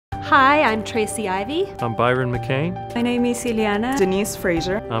Hi, I'm Tracy Ivy. I'm Byron McCain. My name is Ileana. Denise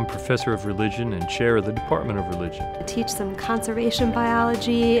Frazier. I'm Professor of Religion and Chair of the Department of Religion. I teach some conservation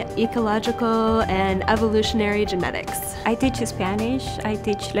biology, ecological, and evolutionary genetics. I teach Spanish, I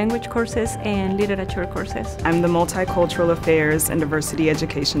teach language courses and literature courses. I'm the Multicultural Affairs and Diversity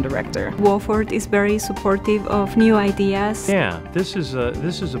Education Director. Wofford is very supportive of new ideas. Yeah, this is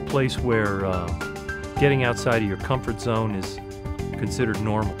a place where getting outside of your comfort zone is considered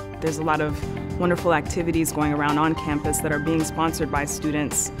normal. There's a lot of wonderful activities going around on campus that are being sponsored by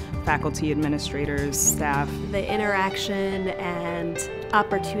students, faculty, administrators, staff. The interaction and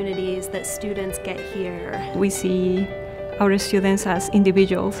opportunities that students get here. We see our students as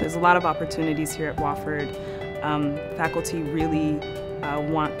individuals. There's a lot of opportunities here at Wofford. Faculty really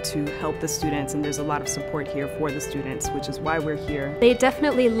want to help the students, and there's a lot of support here for the students, which is why we're here. They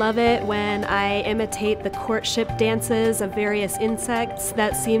definitely love it when I imitate the courtship dances of various insects.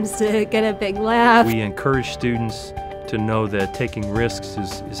 That seems to get a big laugh. We encourage students to know that taking risks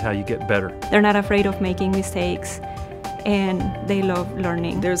is how you get better. They're not afraid of making mistakes, and they love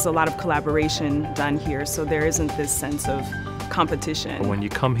learning. There's a lot of collaboration done here, so there isn't this sense of competition. When you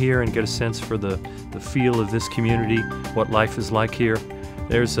come here and get a sense for the feel of this community, what life is like here,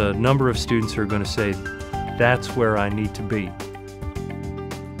 there's a number of students who are going to say, that's where I need to be.